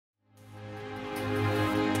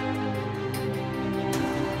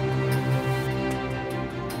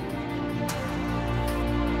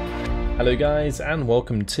Hello guys, and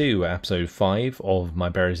welcome to episode 5 of my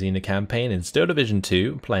Berezina campaign in Steel Division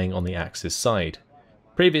 2, playing on the Axis side.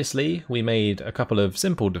 Previously, we made a couple of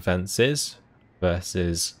simple defences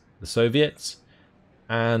versus the Soviets,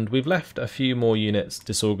 and we've left a few more units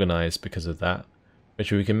disorganised because of that,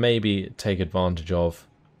 which we can maybe take advantage of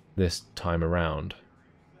this time around.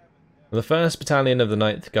 The 1st Battalion of the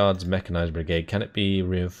 9th Guards Mechanised Brigade, can it be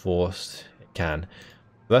reinforced? It can.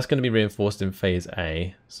 That's going to be reinforced in phase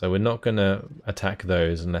A, so we're not going to attack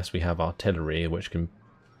those unless we have artillery, which can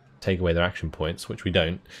take away their action points, which we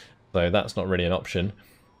don't, so that's not really an option.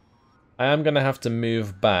 I am going to have to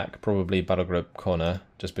move back, probably Battle Group Corner,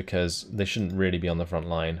 just because they shouldn't really be on the front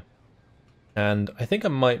line. And I think I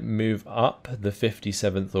might move up the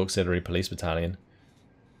 57th Auxiliary Police Battalion.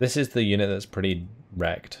 This is the unit that's pretty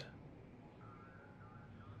wrecked.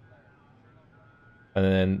 And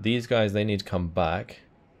then these guys, they need to come back.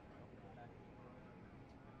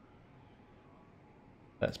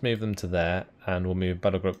 Let's move them to there, and we'll move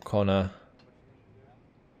Battle Group Corner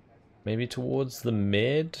maybe towards the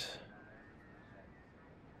mid.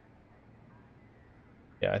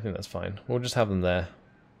 Yeah, I think that's fine. We'll just have them there.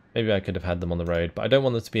 Maybe I could have had them on the road, but I don't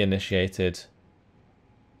want them to be initiated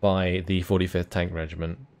by the 45th Tank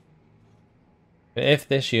Regiment. If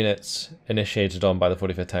this unit's initiated on by the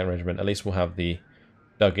 45th Tank Regiment, at least we'll have the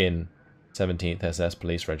dug-in 17th SS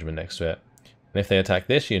Police Regiment next to it. And if they attack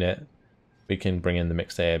this unit, we can bring in the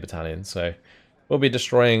mixed AA battalion. So we'll be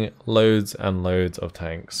destroying loads and loads of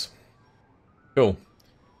tanks. Cool.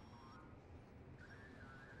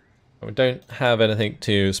 We don't have anything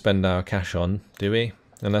to spend our cash on, do we?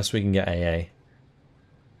 Unless we can get AA.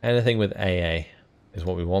 Anything with AA is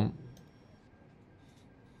what we want.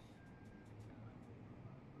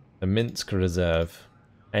 The Minsk Reserve.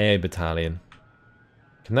 AA battalion.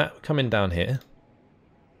 Can that come in down here?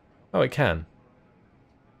 Oh, it can.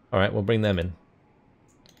 Alright, we'll bring them in.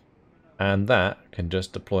 And that can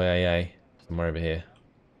just deploy AA somewhere over here.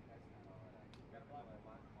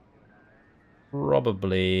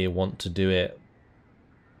 Probably want to do it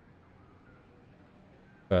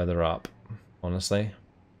further up, honestly.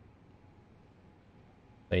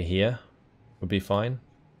 Say here would be fine.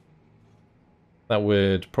 That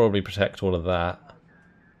would probably protect all of that.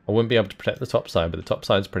 I wouldn't be able to protect the top side, but the top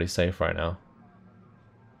side's pretty safe right now.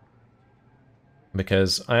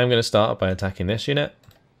 Because I am going to start by attacking this unit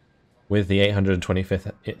with the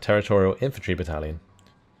 825th Territorial Infantry Battalion.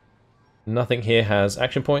 Nothing here has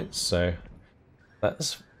action points, so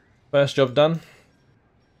that's first job done.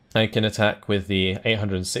 I can attack with the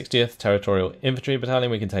 860th Territorial Infantry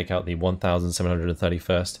Battalion. We can take out the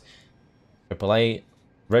 1731st AAA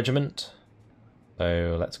Regiment.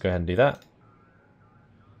 So let's go ahead and do that.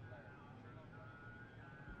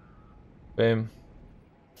 Boom.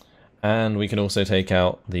 And we can also take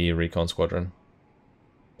out the Recon Squadron.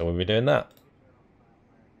 So we'll be doing that.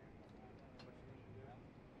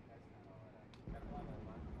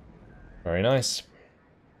 Very nice.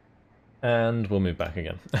 And we'll move back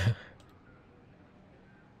again.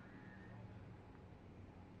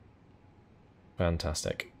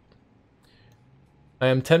 Fantastic. I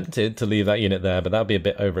am tempted to leave that unit there, but that would be a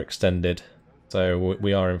bit overextended. So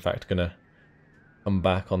we are in fact going to come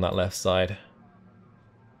back on that left side.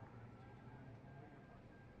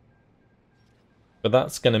 But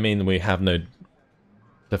that's going to mean we have no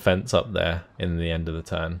defense up there in the end of the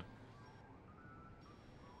turn.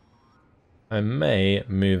 I may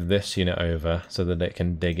move this unit over so that it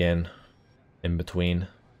can dig in between.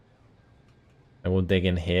 And we'll dig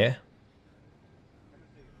in here.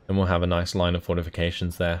 And we'll have a nice line of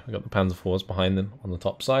fortifications there. We've got the Panzer IVs behind them on the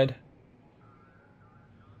top side.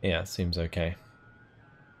 Yeah, it seems okay.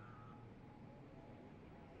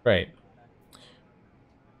 Great.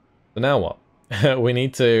 So now what? We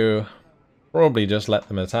need to probably just let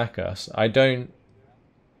them attack us. I don't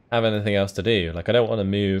have anything else to do. Like, I don't want to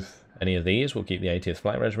move any of these. We'll keep the 80th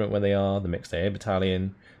Flight Regiment where they are, the Mixed AA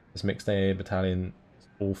Battalion. This Mixed AA Battalion is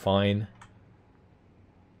all fine.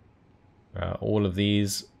 All of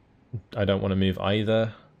these, I don't want to move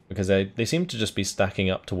either, because they seem to just be stacking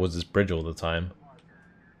up towards this bridge all the time.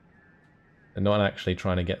 They're not actually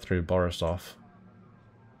trying to get through Borisov.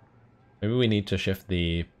 Maybe we need to shift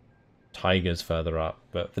the Tigers further up,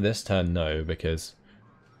 but for this turn, no, because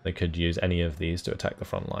they could use any of these to attack the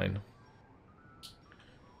front line.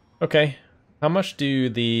 Okay, how much do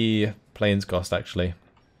the planes cost actually?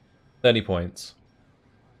 30 points.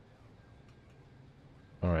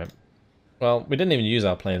 Alright. Well, we didn't even use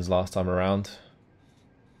our planes last time around.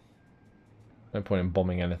 No point in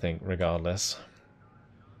bombing anything regardless.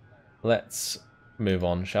 Let's move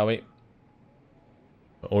on, shall we?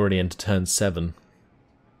 We're already into turn 7.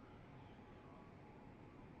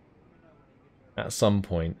 At some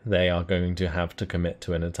point, they are going to have to commit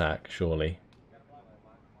to an attack, surely.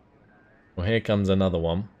 Well, here comes another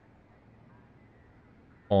one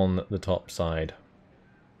on the top side.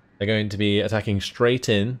 They're going to be attacking straight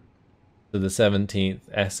in to the 17th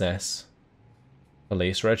SS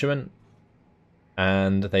Police Regiment.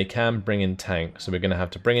 And they can bring in tanks, so we're going to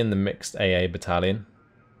have to bring in the mixed AA battalion.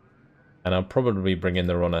 And I'll probably bring in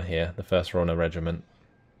the runner here, the 1st Runner Regiment.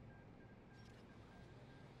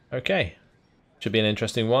 Okay. Should be an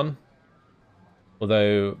interesting one.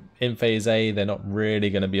 Although in Phase A, they're not really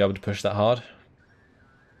going to be able to push that hard.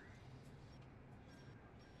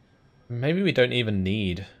 Maybe we don't even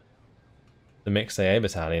need the mixed AA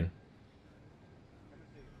battalion.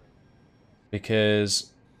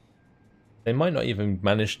 Because they might not even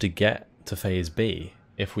manage to get to Phase B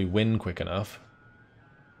if we win quick enough.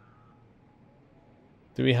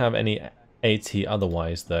 Do we have any AT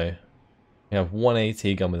otherwise, though? We have one AT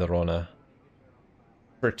gun with a runner.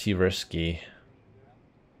 Pretty risky.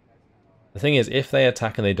 The thing is, if they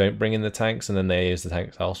attack and they don't bring in the tanks and then they use the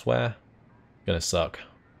tanks elsewhere, it's gonna suck.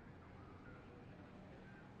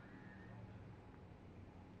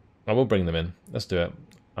 I will bring them in. Let's do it.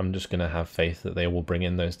 I'm just gonna have faith that they will bring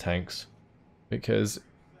in those tanks. Because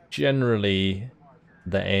generally,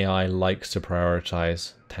 the AI likes to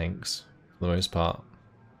prioritize tanks for the most part.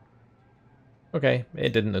 Okay,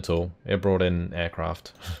 it didn't at all. It brought in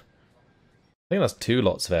aircraft. I think that's 2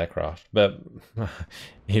 lots of aircraft, but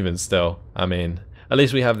even still, I mean, at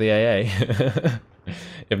least we have the AA.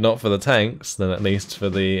 If not for the tanks, then at least for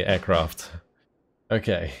the aircraft.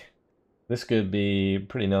 Okay, this could be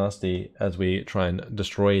pretty nasty as we try and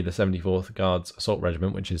destroy the 74th Guards Assault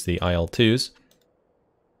Regiment, which is the IL-2s.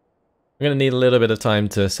 I'm going to need a little bit of time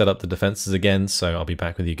to set up the defenses again, so I'll be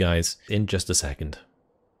back with you guys in just a second.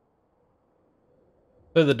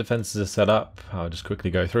 So the defenses are set up, I'll just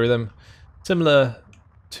quickly go through them. Similar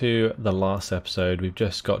to the last episode, we've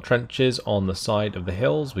just got trenches on the side of the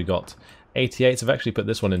hills. We got 88s. I've actually put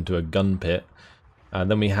this one into a gun pit. And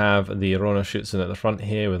then we have the Ronnerschützen at the front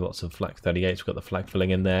here with lots of Flak 38s. We've got the flag filling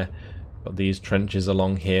in there. Got these trenches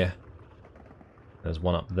along here. There's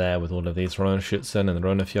one up there with all of these Ronnerschützen and the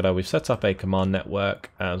Ronnerführer. We've set up a command network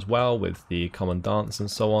as well with the commandants and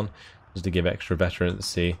so on, just to give extra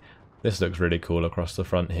veterancy. This looks really cool across the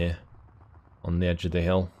front here on the edge of the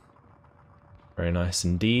hill. Very nice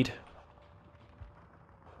indeed.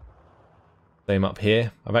 Same up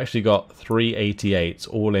here. I've actually got 3 88s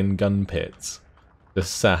all in gun pits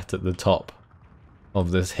just sat at the top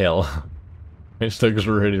of this hill, which looks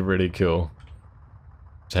really, really cool.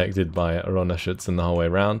 Protected by Ronnerschützen the whole way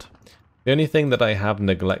around. The only thing that I have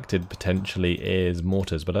neglected potentially is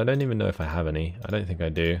mortars, but I don't even know if I have any. I don't think I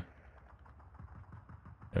do.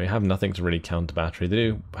 And we have nothing to really counter battery. They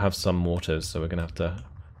do have some mortars, so we're going to have to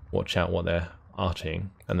watch out what they're arching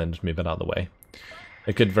and then just move it out of the way.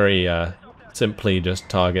 They could very simply just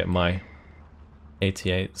target my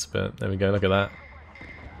 88s, but there we go, look at that.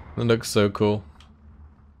 That looks so cool.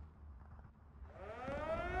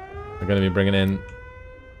 We're going to be bringing in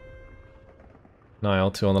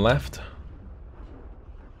IL-2 on the left.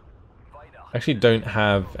 I actually don't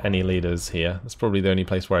have any leaders here. That's probably the only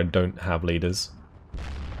place where I don't have leaders.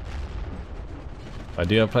 I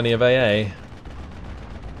do have plenty of AA.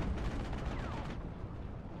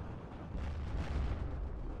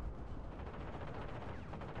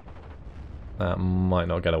 That might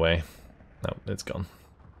not get away. No, it's gone.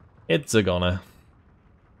 It's a goner.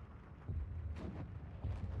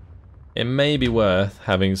 It may be worth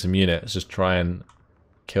having some units just try and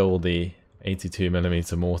kill the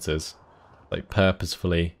 82mm mortars. Like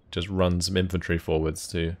purposefully just run some infantry forwards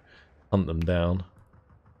to hunt them down.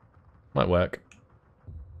 Might work.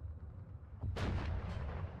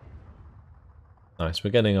 Nice,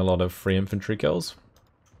 we're getting a lot of free infantry kills.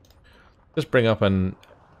 Just bring up an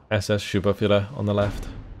SS Schubführer on the left.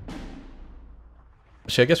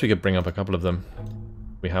 Actually, I guess we could bring up a couple of them.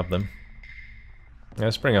 We have them. Yeah,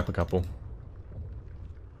 let's bring up a couple.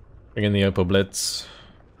 Bring in the Opel Blitz.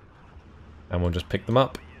 And we'll just pick them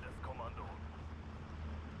up.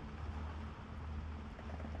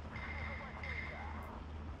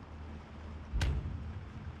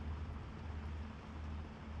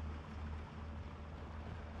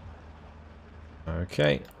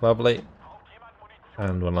 Okay, lovely.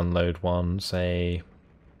 And we'll unload one, say,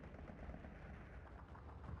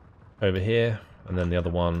 over here, and then the other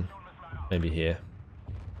one maybe here.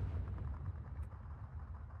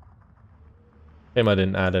 Shame I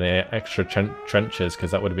didn't add any extra trenches,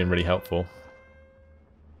 because that would have been really helpful.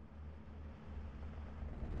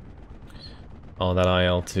 Oh, that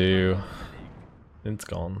IL-2, it's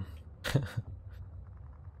gone.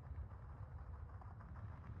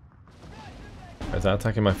 Is that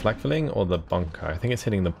attacking my flak filling or the bunker? I think it's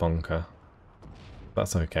hitting the bunker.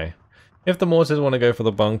 That's okay. If the mortars want to go for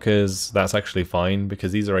the bunkers, that's actually fine,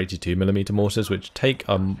 because these are 82mm mortars, which take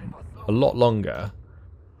a lot longer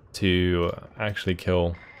to actually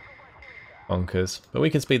kill bunkers. But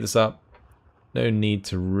we can speed this up. No need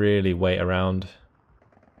to really wait around.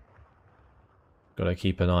 Gotta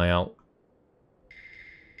keep an eye out.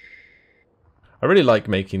 I really like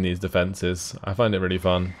making these defenses. I find it really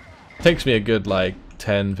fun. It takes me a good like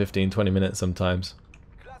 10, 15, 20 minutes sometimes,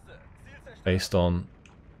 based on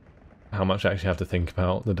how much I actually have to think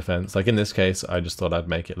about the defense. Like in this case, I just thought I'd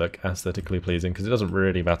make it look aesthetically pleasing, because it doesn't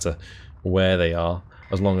really matter where they are,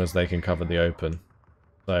 as long as they can cover the open.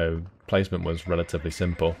 So placement was relatively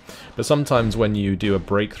simple. But sometimes when you do a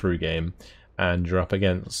breakthrough game and you're up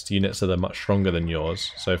against units that are much stronger than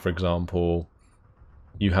yours, so for example,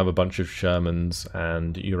 you have a bunch of Shermans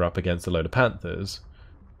and you're up against a load of Panthers,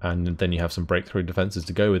 and then you have some breakthrough defenses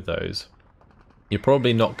to go with those, you're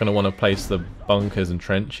probably not going to want to place the bunkers and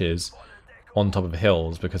trenches on top of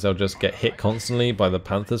hills, because they'll just get hit constantly by the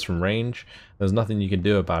Panthers from range. There's nothing you can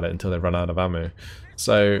do about it until they run out of ammo.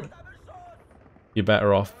 So you're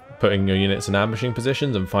better off putting your units in ambushing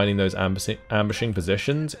positions, and finding those ambushing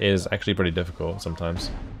positions is actually pretty difficult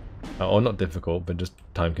sometimes. Or not difficult, but just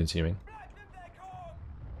time consuming.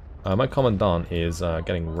 My commandant is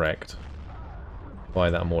getting wrecked by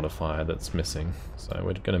that mortar fire that's missing, so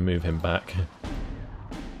we're going to move him back.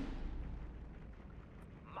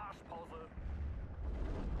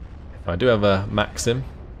 I do have a Maxim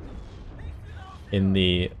in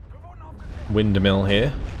the windmill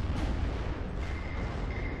here.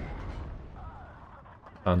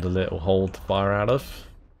 Found a little hole to fire out of.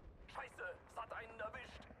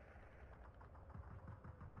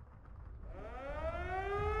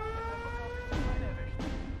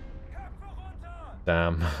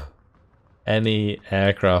 Damn. Any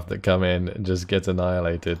aircraft that come in just gets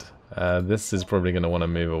annihilated. This is probably going to want to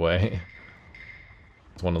move away.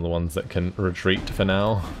 It's one of the ones that can retreat for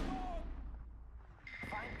now.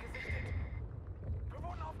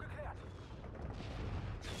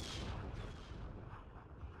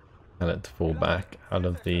 Tell it to fall back out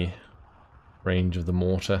of the range of the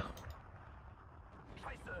mortar.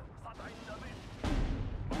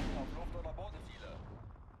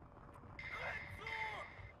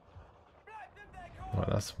 Right,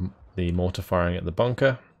 that's the mortar firing at the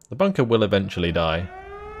bunker. The bunker will eventually die.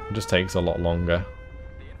 It just takes a lot longer.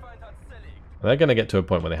 They're going to get to a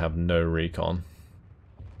point where they have no recon.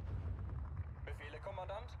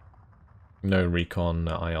 No recon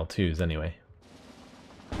IL-2s anyway.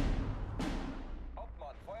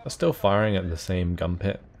 They're still firing at the same gun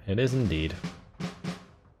pit. It is indeed.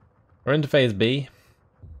 We're into phase B.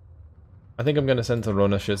 I think I'm going to send some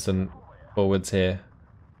Runnerschützen forwards here.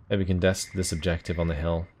 Maybe we can test this objective on the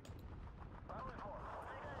hill.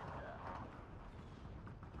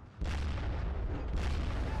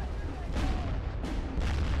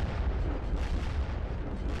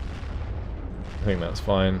 I think that's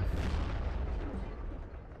fine.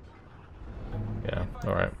 Yeah,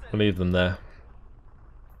 alright, we'll leave them there.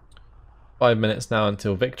 5 minutes now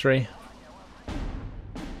until victory.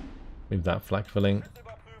 Leave that flak filling.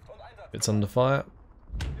 It's under fire.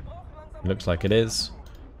 Looks like it is.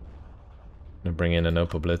 I'm gonna bring in an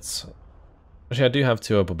Opel Blitz. Actually, I do have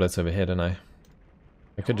 2 Opel Blitz over here, don't I?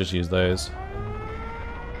 I could just use those.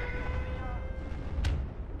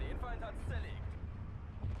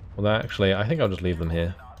 Well, actually, I think I'll just leave them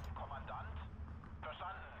here.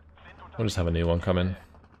 We'll just have a new one come in.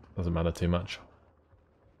 Doesn't matter too much.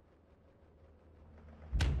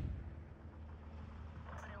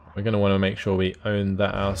 We're going to want to make sure we own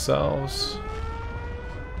that ourselves.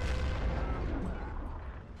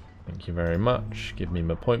 Thank you very much. Give me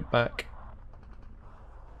my point back.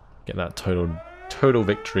 Get that total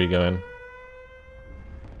victory going.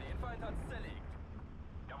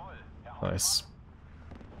 Nice.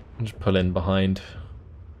 Just pull in behind.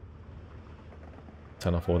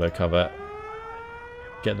 Turn off auto cover.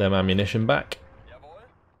 Get them ammunition back.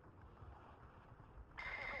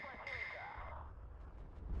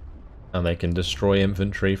 And they can destroy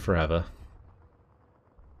infantry forever.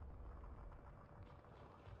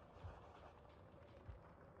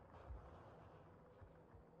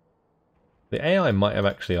 The AI might have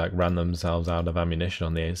actually ran themselves out of ammunition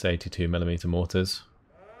on the 82mm mortars.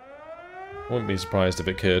 Wouldn't be surprised if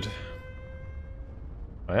it could.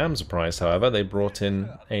 I am surprised, however, they brought in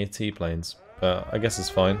AT planes, but I guess it's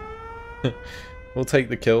fine. We'll take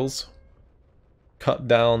the kills. Cut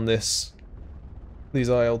down these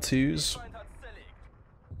IL-2s.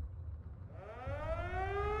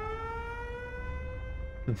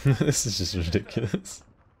 This is just ridiculous.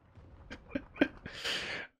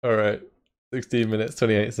 Alright. 16 minutes,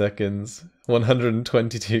 28 seconds.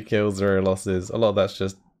 122 kills, 0 losses. A lot of that's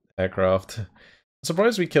just aircraft. I'm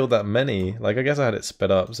surprised we killed that many. Like, I guess I had it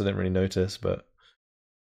sped up, so I didn't really notice, but...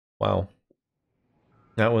 Wow.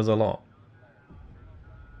 That was a lot.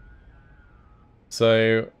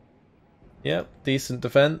 So... Yep, decent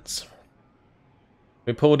defense.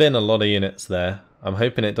 We pulled in a lot of units there. I'm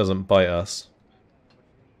hoping it doesn't bite us.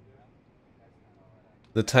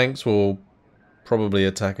 The tanks will probably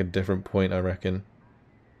attack a different point, I reckon.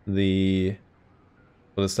 For the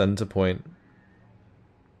center point.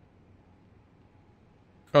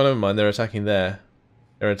 Oh, never mind, they're attacking there.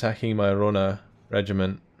 They're attacking my Rona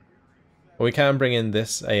regiment. Well, we can bring in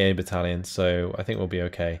this AA battalion, so I think we'll be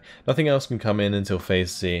okay. Nothing else can come in until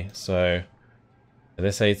phase C, so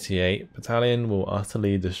this 88 battalion will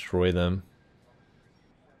utterly destroy them.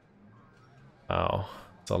 Oh,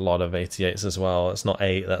 it's a lot of 88s as well. It's not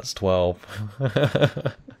 8, that's 12.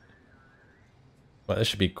 But this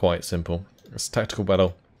should be quite simple. It's a tactical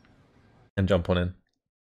battle. And jump on in.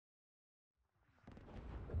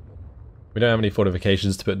 We don't have any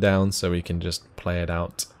fortifications to put down, so we can just play it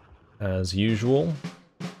out as usual.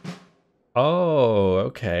 Oh,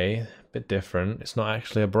 okay. Bit different. It's not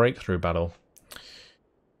actually a breakthrough battle.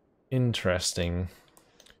 Interesting.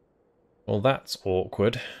 Well, that's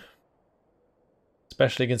awkward.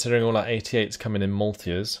 Especially considering all our 88s coming in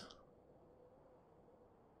multiers.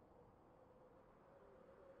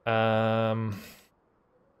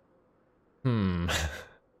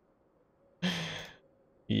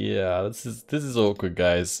 Yeah, this is awkward,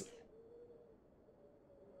 guys.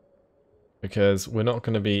 Because we're not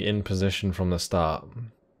going to be in position from the start.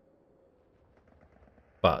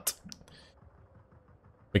 But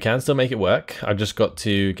we can still make it work. I've just got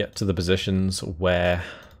to get to the positions where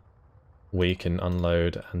we can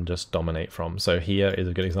unload and just dominate from. So here is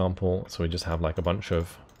a good example. So we just have like a bunch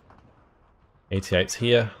of 88s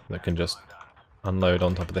here that can just unload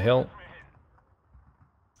on top of the hill.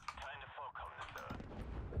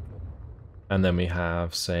 And then we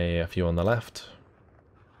have, say, a few on the left.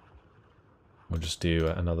 We'll just do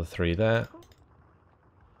another 3 there.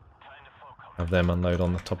 Have them unload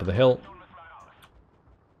on the top of the hill.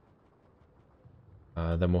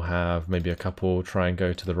 Then we'll have maybe a couple try and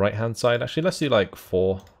go to the right hand side. Actually, let's do like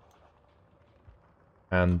 4.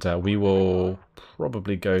 And we will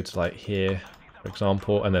probably go to like here, for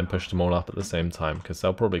example, and then push them all up at the same time, because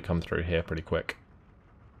they'll probably come through here pretty quick.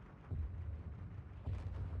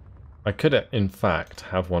 I could, in fact,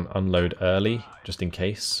 have one unload early, just in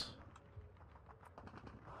case.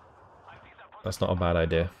 That's not a bad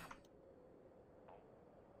idea.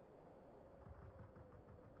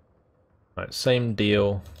 Right, same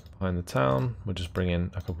deal behind the town. We'll just bring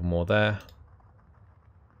in a couple more there.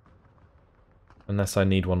 Unless I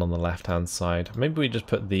need one on the left-hand side. Maybe we just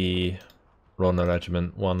put the Rona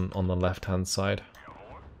Regiment one on the left-hand side.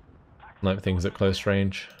 Like things at close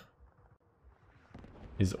range.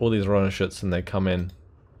 All these Rona Schutzen, and they come in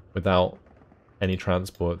without any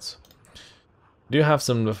transports. We do have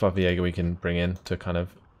some Luftwaffe we can bring in to kind of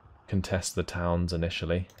contest the towns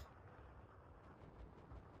initially.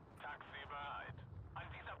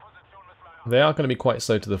 They are going to be quite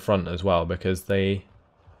slow to the front as well, because they're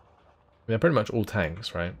pretty much all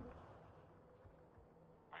tanks, right?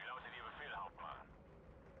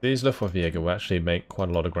 These Luftwaffe will actually make quite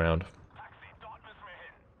a lot of ground.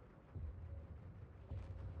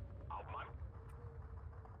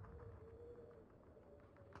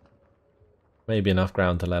 Maybe enough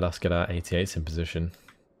ground to let us get our 88s in position.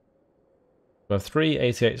 We have 3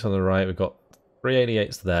 88s on the right, we've got 3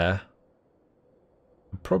 88s there.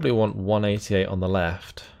 We probably want 1 88 on the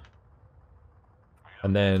left.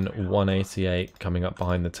 And then 1 88 coming up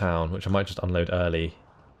behind the town, which I might just unload early.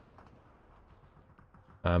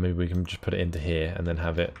 Maybe we can just put it into here and then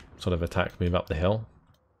have it sort of attack, move up the hill.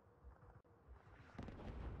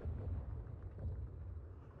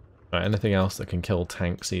 Right, anything else that can kill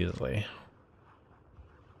tanks easily?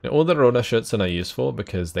 All the Rona Schutzen are useful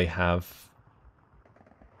because they have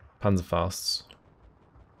Panzerfausts.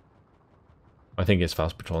 I think it's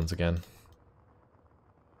Fast Patrons again.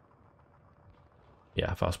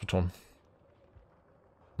 Yeah, Fast Patron.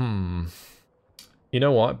 You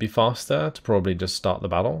know what? It'd be faster to probably just start the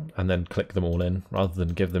battle and then click them all in rather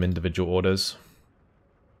than give them individual orders.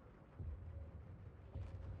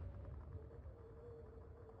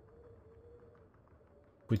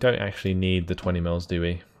 We don't actually need the 20 mils, do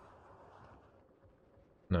we?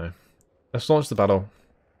 No. Let's launch the battle.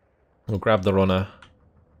 We'll grab the runner,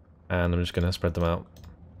 and I'm just going to spread them out.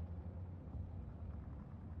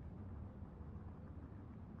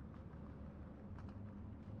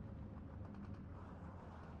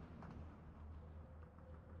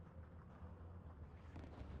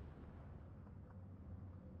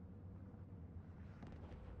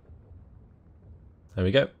 There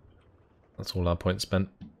we go. That's all our points spent.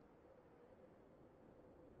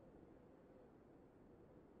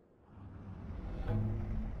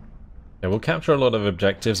 Yeah, we'll capture a lot of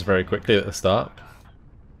objectives very quickly at the start.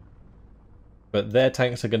 But their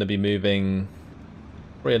tanks are going to be moving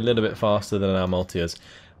probably a little bit faster than our Maltiers.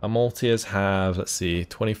 Our Maltiers have, let's see,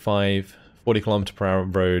 25, 40 kilometer per hour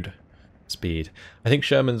road speed. I think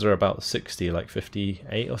Shermans are about 60, like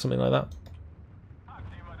 58 or something like that.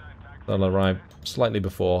 They'll arrive slightly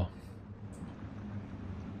before.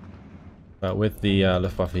 But with the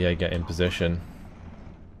Luftwaffe get in position,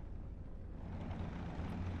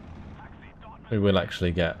 we will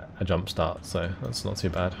actually get a jump start, so that's not too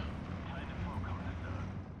bad.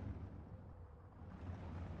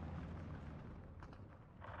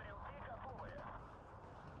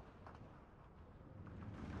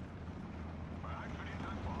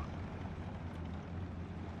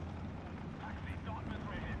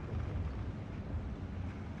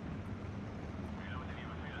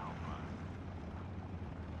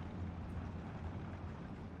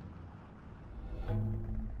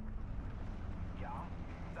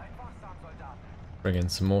 Bring in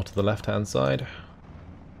some more to the left-hand side.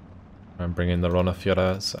 And bring in the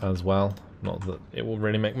Ronafjords as well. Not that it will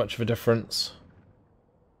really make much of a difference.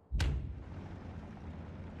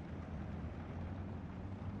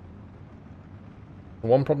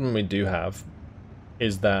 One problem we do have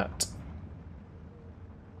is that...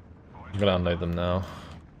 I'm going to unload them now.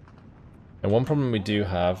 And one problem we do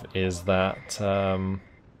have is that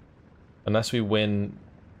unless we win...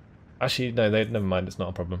 Actually, no, never mind, it's not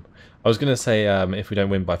a problem. I was going to say if we don't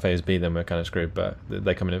win by phase B, then we're kind of screwed, but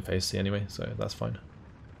they're coming in phase C anyway, so that's fine.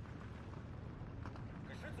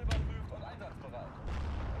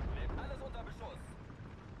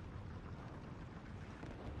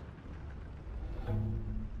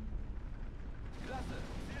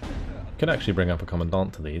 Could actually bring up a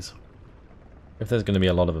commandant to these, if there's going to be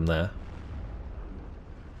a lot of them there.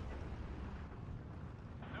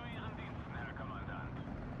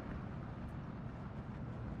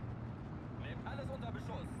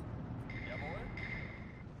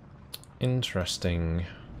 Interesting.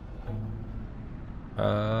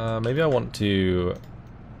 Maybe I want to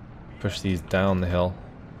push these down the hill.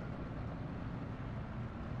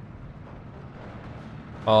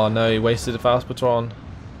 Oh no, he wasted a fast patron.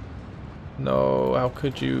 No, how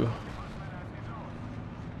could you?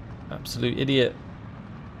 Absolute idiot.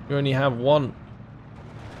 You only have one.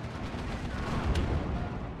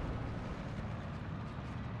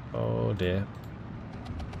 Oh dear.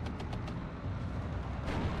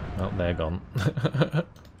 Oh, they're gone.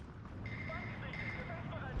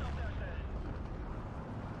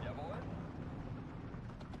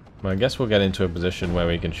 Well, I guess we'll get into a position where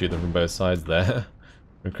we can shoot them from both sides there.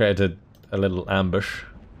 We created a little ambush.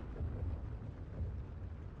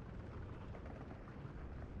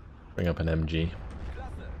 Bring up an MG.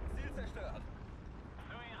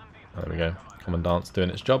 Oh, there we go. Commandant's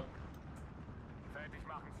doing its job.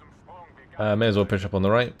 May as well push up on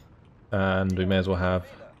the right. And we may as well have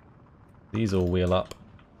these all wheel up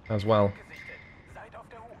as well.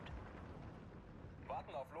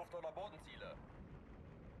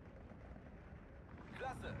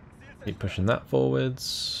 Keep pushing that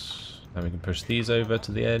forwards. Then we can push these over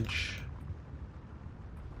to the edge.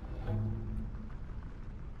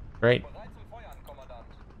 Great.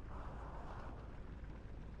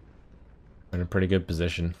 We're in a pretty good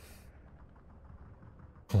position.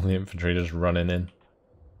 All the infantry just running in.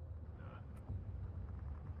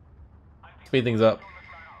 Speed things up.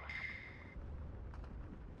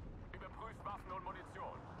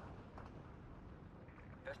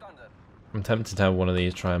 I'm tempted to have one of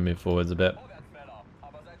these try and move forwards a bit.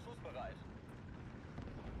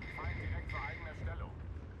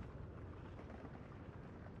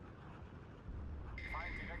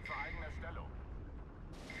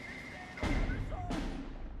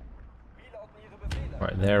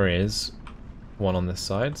 Right, there is one on this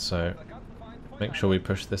side, so make sure we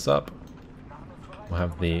push this up. We'll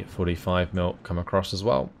have the 45 mil come across as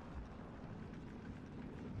well.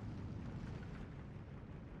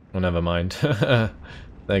 Well, never mind. They're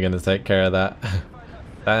going to take care of that.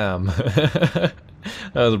 Damn. That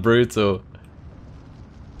was brutal.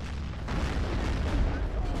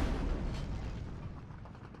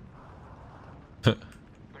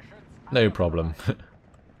 No problem.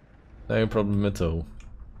 No problem at all.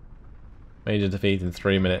 Major defeat in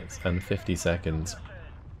 3 minutes and 50 seconds.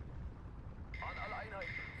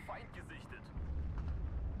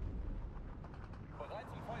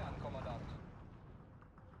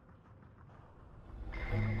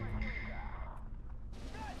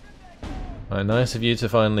 Nice of you to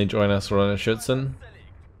finally join us, Ronald Schützen.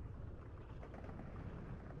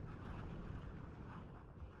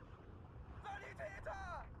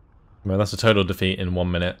 Well, that's a total defeat in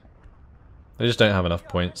 1 minute. They just don't have enough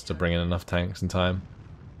points to bring in enough tanks in time.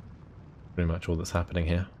 Pretty much all that's happening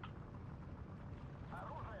here.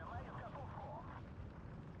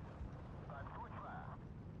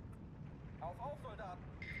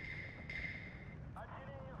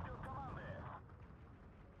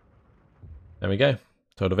 There we go.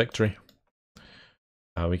 Total victory.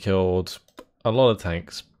 We killed a lot of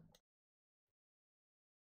tanks.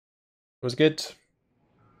 It was good.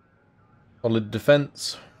 Solid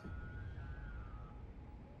defense.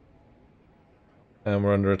 And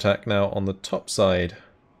we're under attack now on the top side.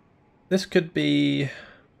 This could be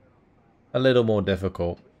a little more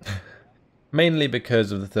difficult. Mainly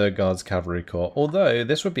because of the 3rd Guards Cavalry Corps. Although,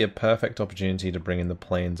 this would be a perfect opportunity to bring in the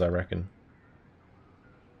planes, I reckon.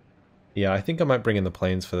 Yeah, I think I might bring in the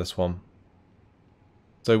planes for this one.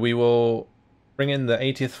 So we will bring in the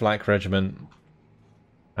 80th Flak Regiment,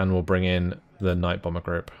 and we'll bring in the Night Bomber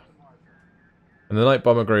Group. And the Night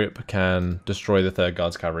Bomber Group can destroy the 3rd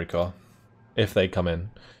Guards Cavalry Corps, if they come in.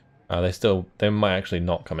 They might actually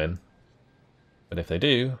not come in. But if they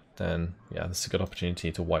do, then yeah, this is a good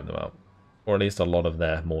opportunity to wipe them out. Or at least a lot of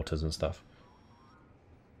their mortars and stuff.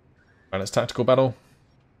 Right, it's tactical battle.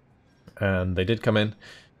 And they did come in.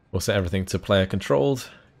 We'll set everything to player controlled.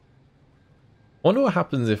 I wonder what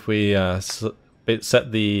happens if we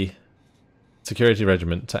set the security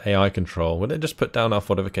regiment to AI control. Would it just put down our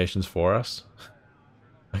fortifications for us?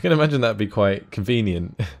 I can imagine that'd be quite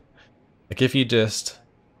convenient. Like if you just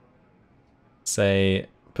say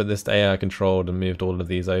put this to AI controlled and moved all of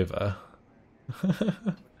these over. Because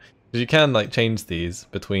you can like change these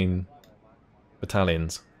between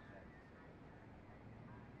battalions.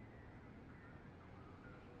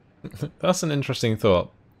 That's an interesting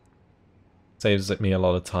thought. Saves me a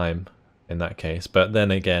lot of time in that case, but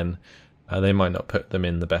then again, they might not put them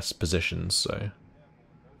in the best positions, so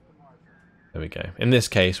there we go. In this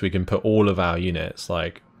case, we can put all of our units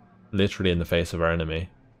like literally in the face of our enemy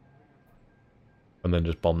and then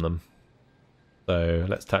just bomb them. So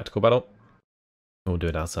let's tactical battle. We'll do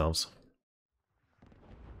it ourselves.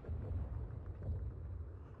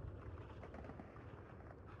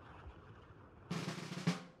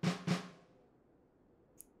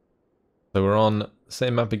 So we're on the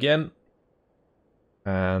same map again,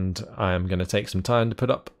 and I'm going to take some time to put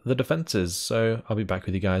up the defences, so I'll be back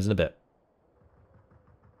with you guys in a bit.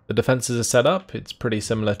 The defences are set up, it's pretty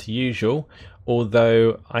similar to usual,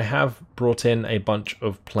 although I have brought in a bunch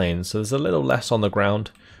of planes, so there's a little less on the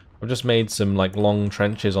ground. I've just made some like long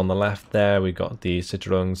trenches on the left there. We've got the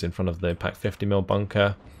Sicherungs in front of the Pack 50mm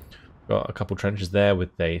bunker. We've got a couple trenches there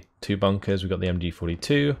with the 2 bunkers. We've got the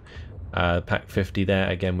MG42. Pack 50 there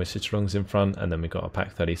again with Sicherungs in front, and then we've got a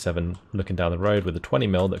Pack 37 looking down the road with a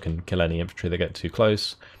 20mm that can kill any infantry that get too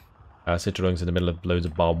close. Sicherungs in the middle of loads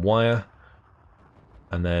of barbed wire,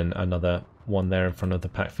 and then another one there in front of the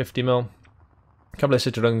Pack 50mm. A couple of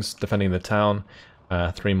Sicherungs defending the town,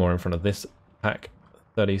 3 more in front of this Pack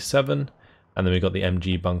 37, and then we've got the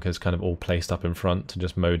MG bunkers kind of all placed up in front to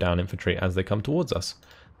just mow down infantry as they come towards us.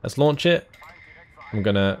 Let's launch it. I'm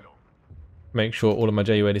gonna make sure all of my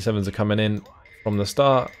Ju-87s are coming in from the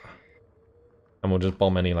start, and we'll just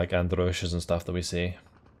bomb any like Androshas and stuff that we see.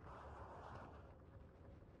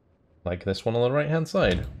 Like this one on the right hand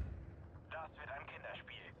side.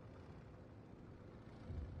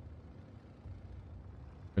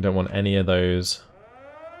 We don't want any of those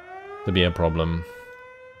to be a problem.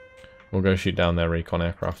 We'll go shoot down their recon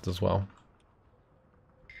aircraft as well.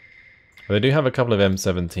 But they do have a couple of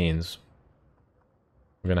M17s.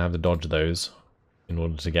 We're going to have to dodge those in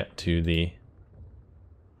order to get to the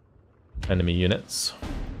enemy units.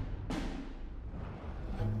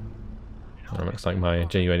 It looks like my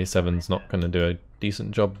Ju-87's not going to do a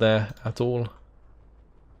decent job there at all.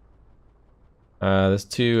 There's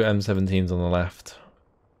 2 M17s on the left.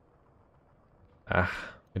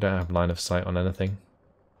 We don't have line of sight on anything.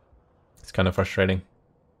 It's kind of frustrating.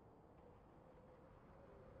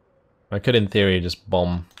 I could, in theory, just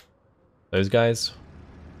bomb those guys.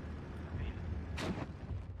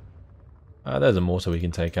 There's a mortar we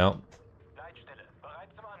can take out.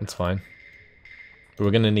 It's fine. But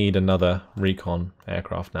we're going to need another recon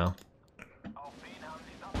aircraft now.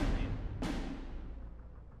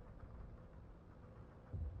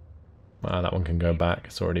 That one can go back.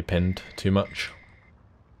 It's already pinned too much.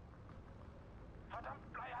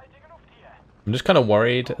 I'm just kind of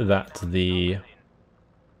worried that the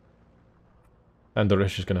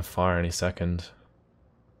Andorish is going to fire any second.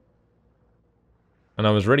 And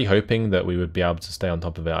I was really hoping that we would be able to stay on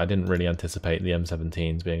top of it. I didn't really anticipate the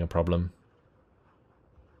M17s being a problem.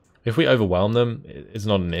 If we overwhelm them, it's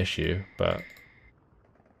not an issue, but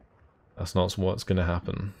that's not what's going to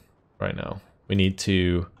happen right now. We need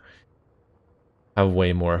to have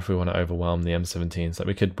way more if we want to overwhelm the M17s. Like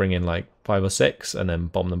we could bring in like 5 or 6 and then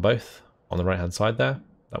bomb them both on the right hand side there.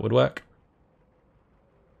 That would work.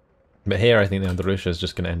 But here I think the Andorusha is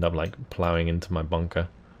just going to end up like plowing into my bunker.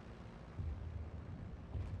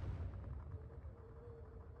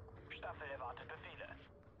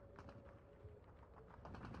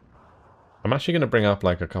 I'm actually going to bring up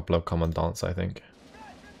like a couple of commandants, I think.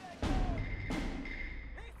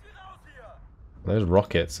 Those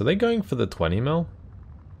rockets, are they going for the 20 mil?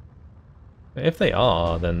 If they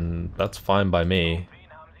are, then that's fine by me.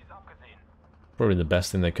 Probably the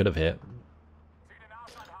best thing they could have hit.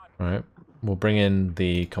 Alright, we'll bring in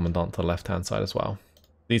the commandant to the left hand side as well.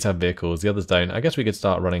 These have vehicles, the others don't. I guess we could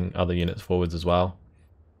start running other units forwards as well.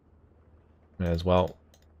 May as well.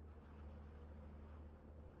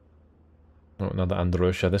 Oh, another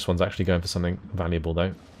Andorusha. This one's actually going for something valuable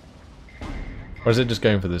though. Or is it just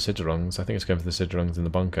going for the Siturungs? I think it's going for the Siturungs in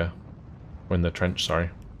the bunker. Or in the trench,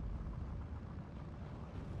 sorry.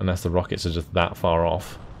 Unless the rockets are just that far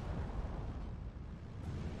off.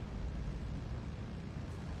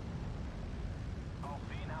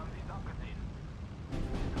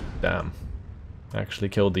 Damn. Actually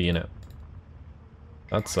killed the unit.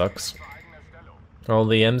 That sucks. Well,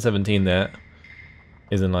 the M17 there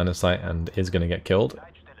is in line of sight and is going to get killed.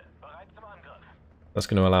 That's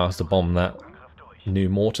going to allow us to bomb that new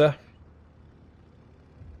mortar.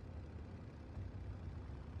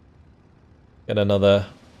 Get another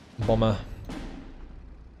bomber.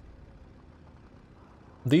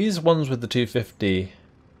 These ones with the 250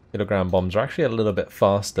 kilogram bombs are actually a little bit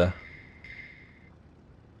faster.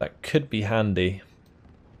 That could be handy.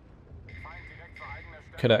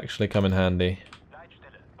 Could actually come in handy.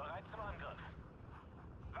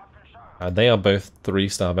 They are both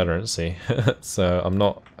 3-star veterancy, so I'm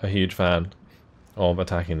not a huge fan of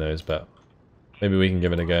attacking those, but maybe we can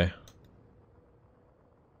give it a go.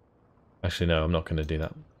 Actually, no, I'm not going to do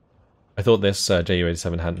that. I thought this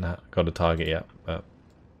Ju-87 hadn't got a target yet, but...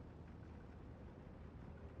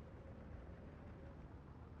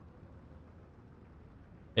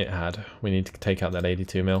 it had. We need to take out that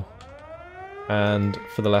 82 mil. And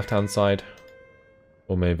for the left-hand side,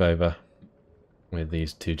 we'll move over with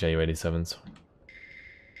these 2 Ju-87s.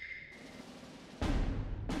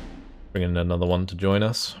 Bring in another one to join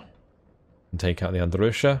us. And take out the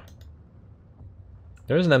Andorusha.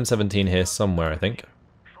 There is an M17 here somewhere, I think.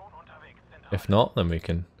 If not, then we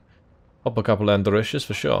can pop a couple of Andorushas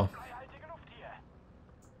for sure.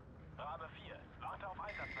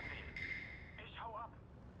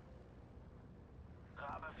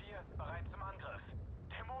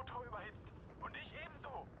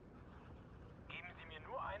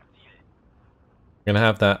 We're gonna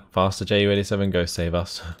have that faster Ju-87 go save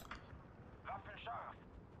us.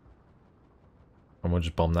 And we'll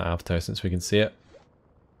just bomb that Avto since we can see it.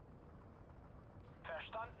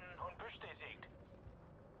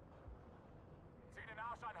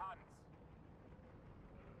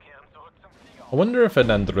 I wonder if an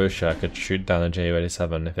Andorusha could shoot down a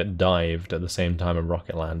Ju-87 if it dived at the same time a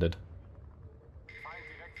rocket landed.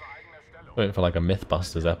 Waiting for like a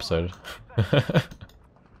Mythbusters episode.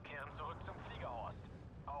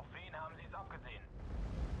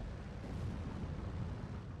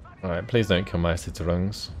 Alright, please don't kill my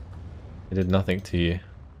Siturungs. They did nothing to you.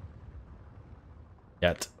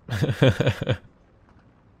 Yet. I'm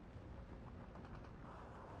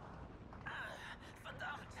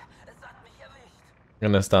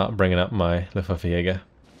gonna start bringing up my Luftwaffe.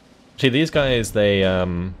 See, these guys, they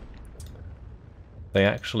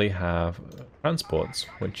actually have transports,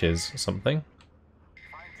 which is something.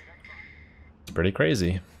 It's pretty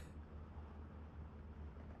crazy.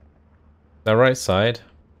 The right side.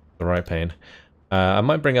 The right pane. I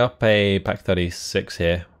might bring up a Pak 36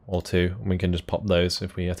 here, or 2, and we can just pop those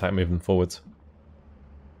if we attack moving forwards.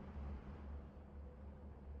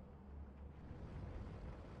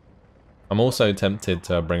 I'm also tempted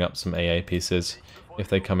to bring up some AA pieces if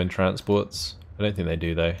they come in transports. I don't think they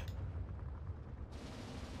do though.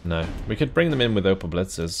 No, we could bring them in with Opel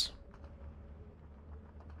Blitzers.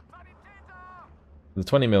 The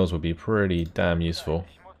 20 mils would be pretty damn useful.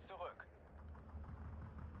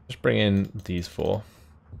 Just bring in these 4,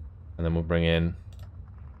 and then we'll bring in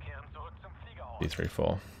these 3,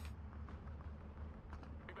 4.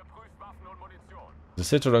 The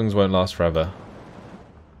Siturungs won't last forever.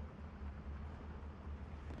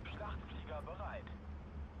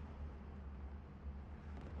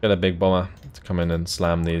 Get a big bomber to come in and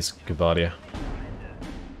slam these Guardia.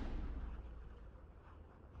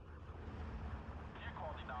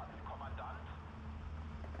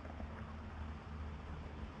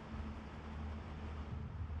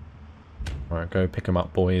 Alright, go pick them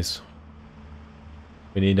up, boys.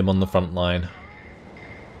 We need them on the front line.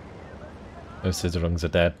 Those Scissor-Rungs are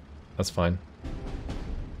dead. That's fine.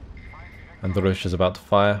 And the Rush is about to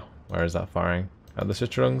fire. Where is that firing? At the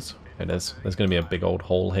Scissor-Rungs? It is. There's going to be a big old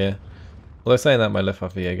hole here. Although saying that, my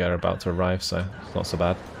Luftwaffe are about to arrive, so it's not so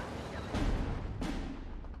bad.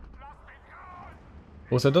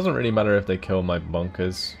 Also, it doesn't really matter if they kill my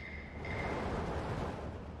bunkers.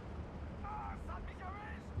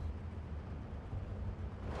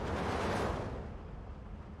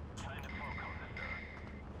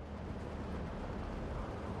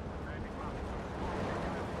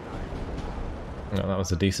 Oh, that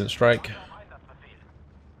was a decent strike.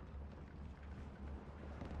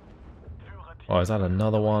 Oh, is that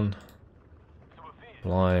another one?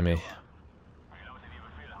 Blimey.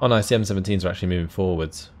 Oh nice, the M17s are actually moving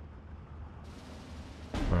forwards.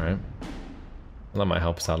 Alright. Well, that might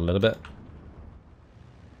help us out a little bit.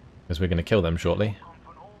 Because we're going to kill them shortly.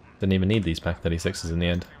 Didn't even need these Pak 36s in the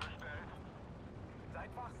end.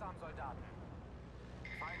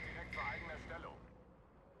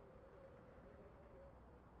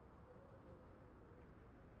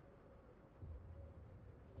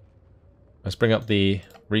 Let's bring up the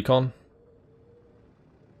recon.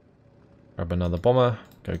 Grab another bomber.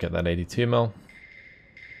 Go get that 82 mil.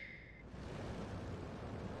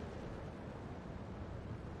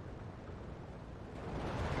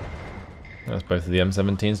 That's both of the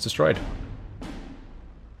M17s destroyed.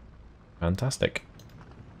 Fantastic.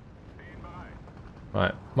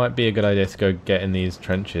 Right, might be a good idea to go get in these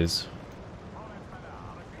trenches.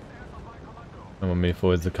 And we'll move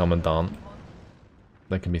forward to the Commandant.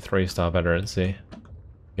 They can be 3-star veterancy.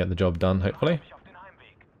 Get the job done, hopefully.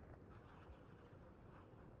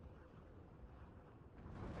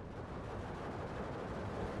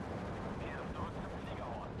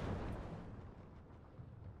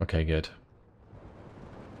 Okay, good.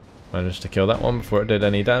 Managed to kill that one before it did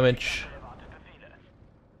any damage.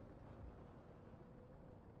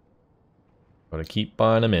 Gotta keep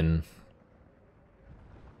buying them in.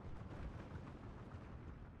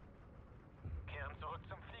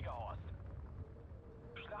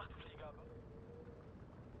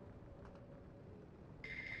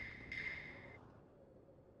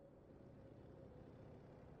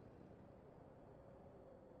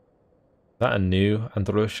 Is that a new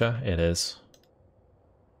Androsha? It is.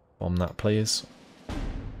 Bomb that, please.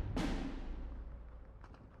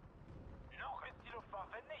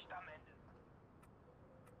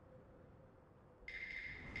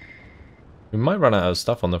 We might run out of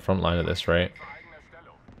stuff on the front line at this rate.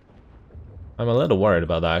 I'm a little worried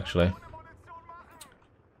about that, actually.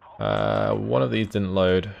 One of these didn't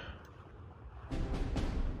load.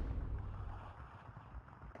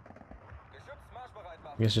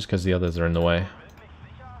 I guess just because the others are in the way.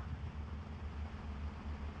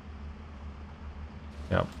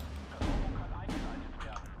 Yep.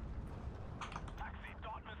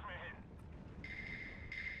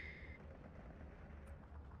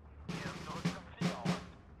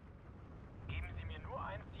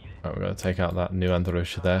 Right, we're going to take out that new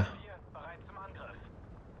Androsha there.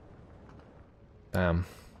 Damn.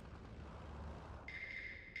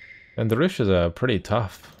 Androshas are pretty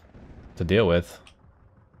tough to deal with.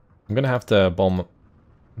 I'm going to have to bomb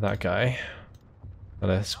that guy. That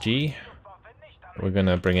SG. We're going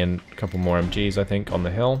to bring in a couple more MGs, I think, on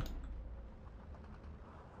the hill.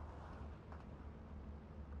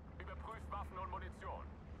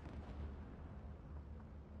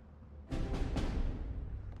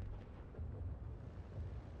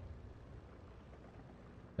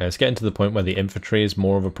 It's getting to the point where the infantry is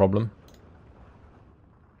more of a problem.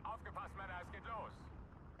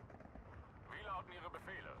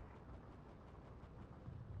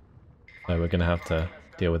 So we're going to have to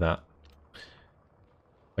deal with that.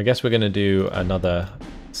 I guess we're going to do another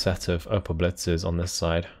set of upper blitzes on this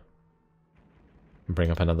side. And bring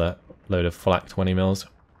up another load of flak 20 mils.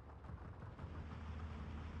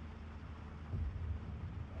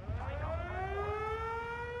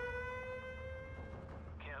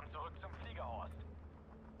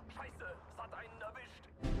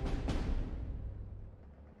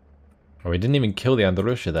 Oh, we didn't even kill the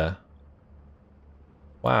Androsha there.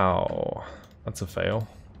 Wow, that's a fail.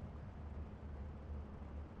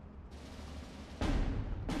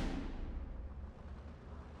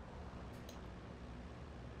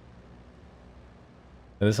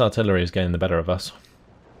 And this artillery is getting the better of us.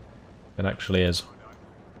 It actually is.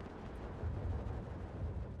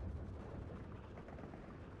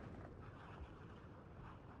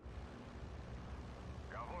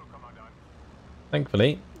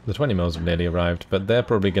 Thankfully, the 20 mils have nearly arrived, but they're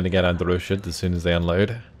probably going to get Androshed as soon as they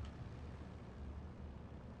unload.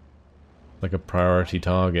 Like a priority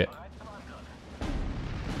target.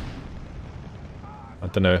 I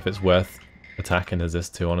don't know if it's worth attacking as this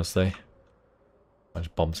too, honestly. I'll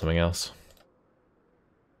just bomb something else.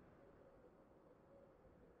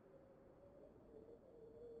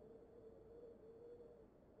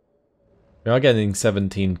 We are getting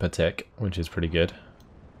 17 per tick, which is pretty good.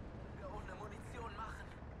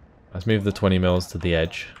 Let's move the 20 mils to the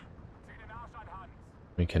edge.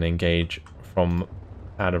 We can engage from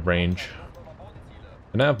out of range.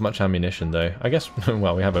 We don't have much ammunition though. I guess,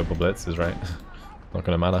 well, we have open blitzes, right? Not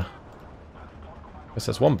gonna matter. I guess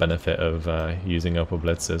that's one benefit of using open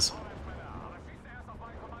blitzes.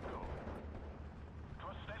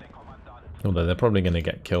 Although they're probably gonna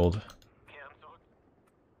get killed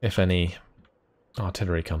if any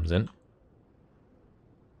artillery comes in.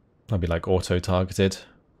 I'll be like auto-targeted.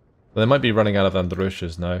 They might be running out of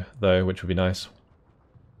Androshes now, though, which would be nice.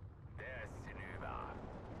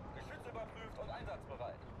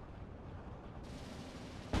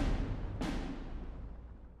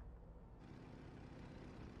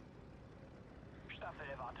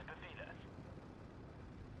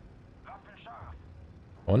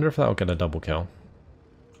 I wonder if that'll get a double kill.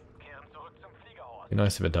 Be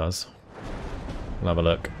nice if it does. We'll have a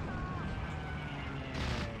look.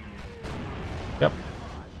 Yep.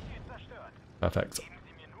 Perfect.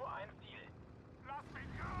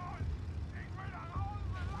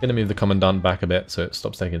 Gonna move the Commandant back a bit so it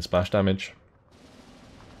stops taking splash damage.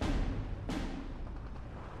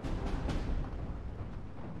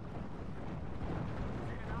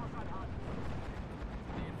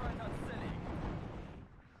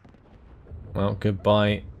 Well,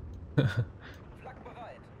 goodbye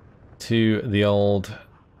to the old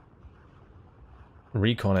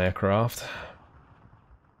recon aircraft.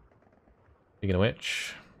 Speaking of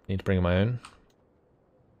which, need to bring my own.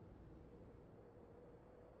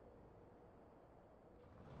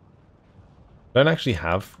 I don't actually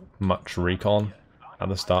have much recon at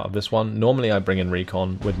the start of this one. Normally I bring in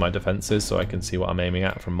recon with my defenses so I can see what I'm aiming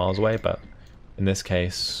at from miles away, but in this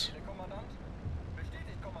case,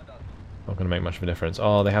 not going to make much of a difference.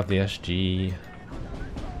 Oh, they have the SG.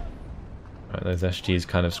 Right, those SGs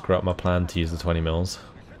kind of screw up my plan to use the 20 mils.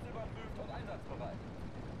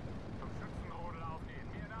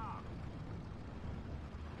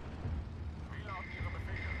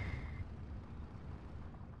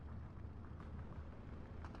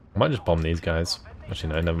 I might just bomb these guys.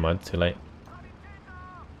 Actually, no, never mind. Too late.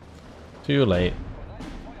 Too late.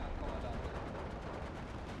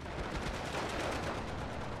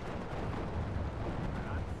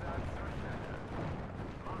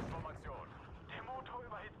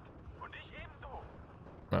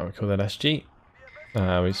 Right, we call that SG.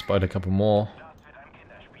 We spotted a couple more.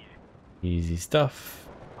 Easy stuff.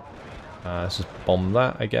 Let's just bomb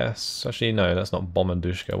that, I guess. Actually, no, that's not bomb and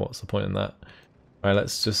Dushka. What's the point in that? Alright,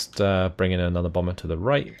 let's just bring in another bomber to the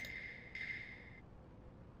right.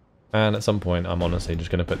 And at some point, I'm honestly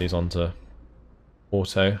just going to put these onto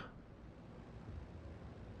auto.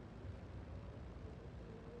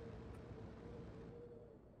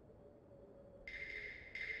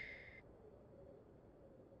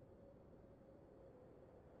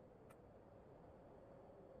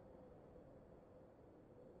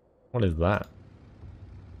 What is that?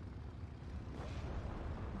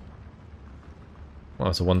 Oh,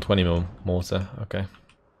 it's a 120mm mortar, okay.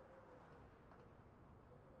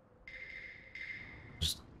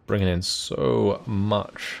 Just bringing in so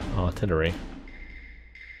much artillery.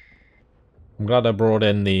 I'm glad I brought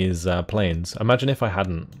in these planes. Imagine if I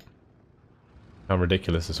hadn't. How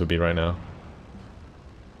ridiculous this would be right now.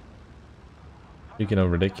 Speaking of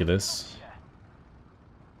ridiculous.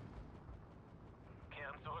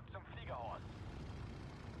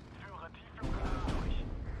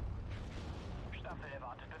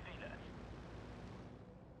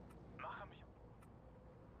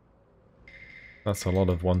 That's a lot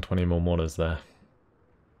of 120mm mortars there.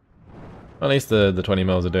 At least the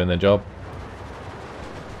 20mm are doing their job.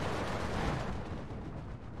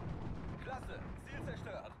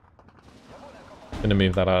 Gonna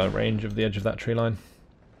move that out of range of the edge of that tree line.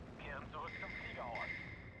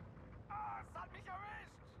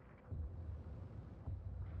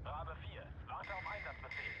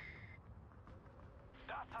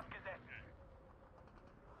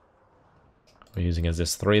 We're using a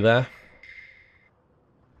ZIS 3 there.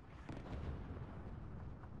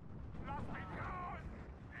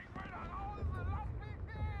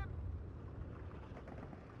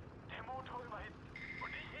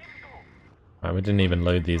 Right, we didn't even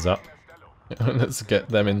load these up. Let's get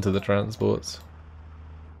them into the transports.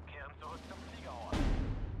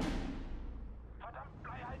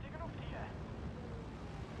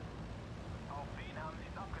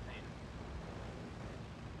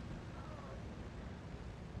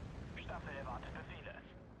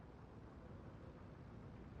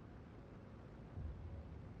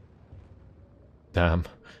 Damn.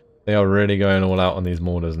 They are really going all out on these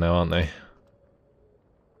mortars now, aren't they?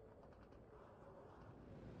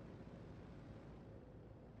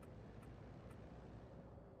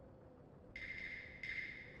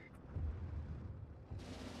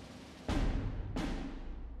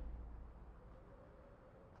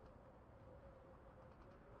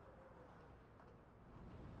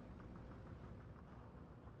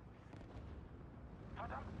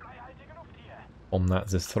 Bomb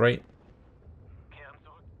that is 3.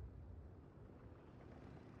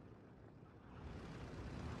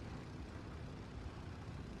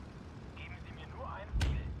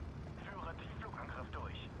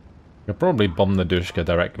 I'll probably bomb the Dushka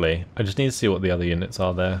directly. I just need to see what the other units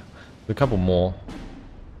are there. There's a couple more.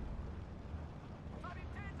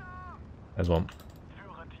 There's one.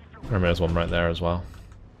 Remember, there's one right there as well.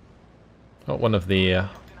 Oh, one of the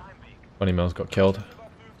bunny mills got killed.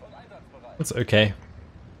 That's okay.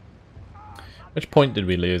 Which point did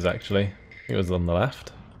we lose, actually? I think it was on the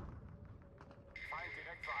left.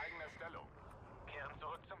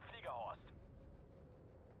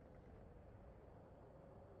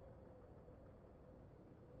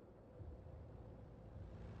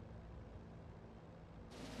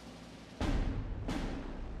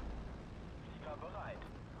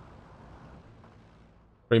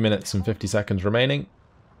 Three minutes and 50 seconds remaining.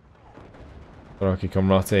 Rocky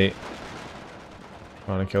Comrati.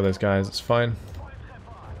 Trying to kill those guys, it's fine.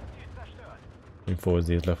 Moving forward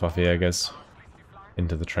these Luftwaffejägers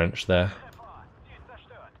into the trench there.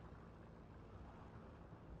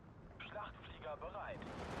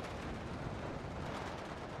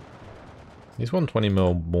 These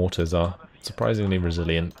 120mm mortars are surprisingly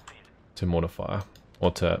resilient to mortar fire,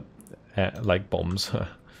 or to air, like bombs.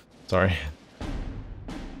 Sorry.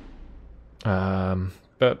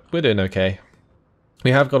 But we're doing okay.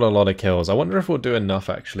 We have got a lot of kills. I wonder if we'll do enough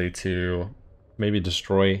actually to maybe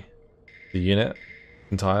destroy the unit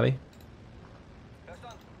entirely.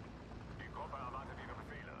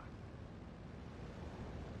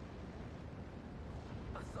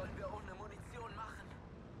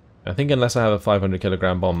 I think unless I have a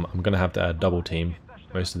 500kg bomb, I'm going to have to add double team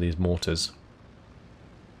most of these mortars.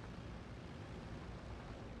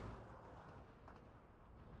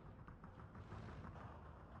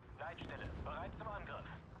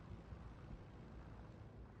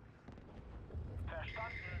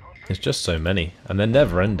 It's just so many, and they're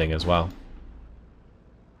never ending as well.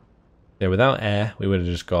 Yeah, without air, we would have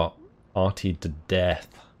just got artied to death.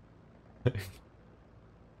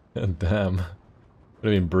 Damn.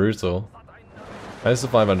 Would have been brutal. There's the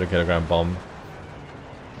 500kg bomb.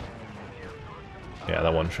 Yeah,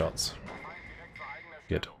 that one shots.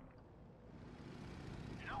 Good.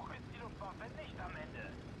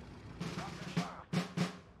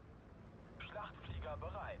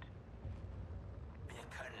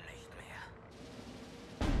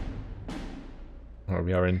 Right,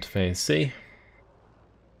 we are into phase C.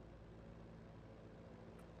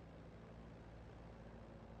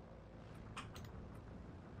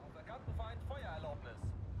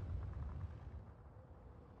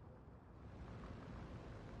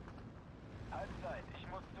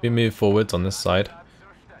 If we move forwards on this side,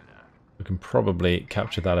 we can probably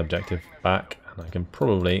capture that objective back, and I can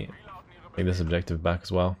probably take this objective back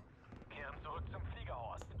as well.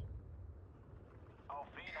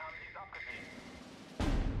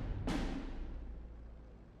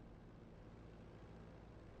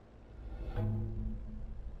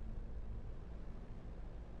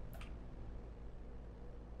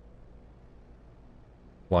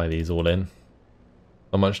 Fly these all in.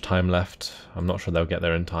 Not much time left. I'm not sure they'll get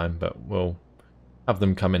there in time, but we'll have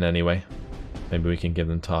them come in anyway. Maybe we can give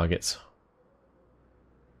them targets.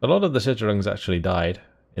 A lot of the Sicherungs actually died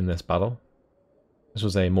in this battle. This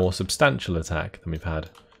was a more substantial attack than we've had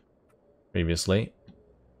previously.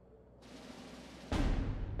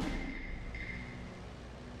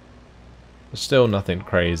 But still nothing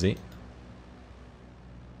crazy.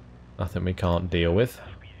 Nothing we can't deal with.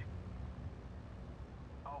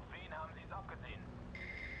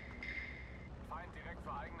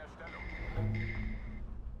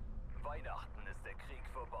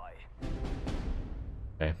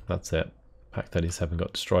 Okay, that's it. Pack 37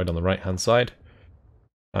 got destroyed on the right hand side.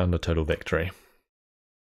 And a total victory.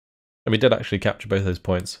 And we did actually capture both those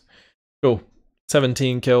points. Cool.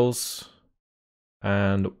 17 kills.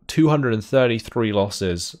 and 233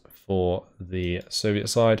 losses for the Soviet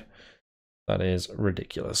side. That is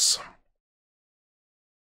ridiculous.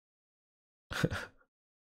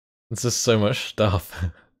 It's just so much stuff.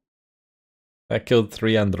 That killed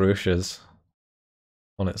 3 Androshas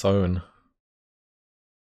on its own.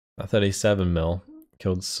 That 37 mil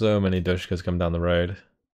killed so many Dushkas coming down the road.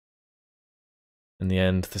 In the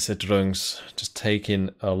end, the Citroens just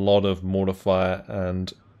taking a lot of mortar fire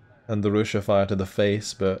and the Russia fire to the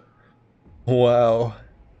face, but wow.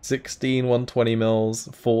 16 120 mils,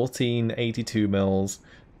 14 82 mils,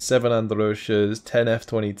 7 Androshas, 10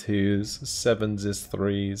 F-22s, 7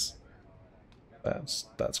 Zis-3s.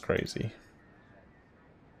 That's crazy.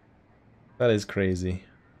 That is crazy.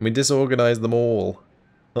 We disorganized them all.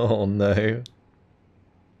 Oh no.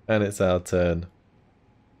 And it's our turn.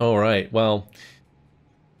 Alright, well,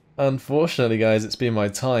 unfortunately guys, it's been my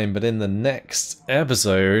time, but in the next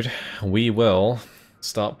episode, we will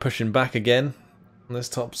start pushing back again on this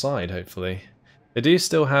top side, hopefully. I do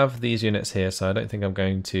still have these units here, so I don't think I'm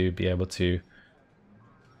going to be able to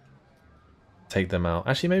take them out.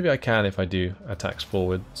 Actually, maybe I can if I do attacks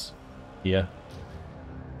forwards here.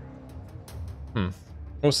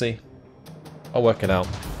 We'll see. I'll work it out.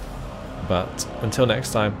 But until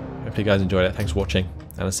next time, hope you guys enjoyed it. Thanks for watching,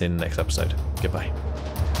 and I'll see you in the next episode. Goodbye.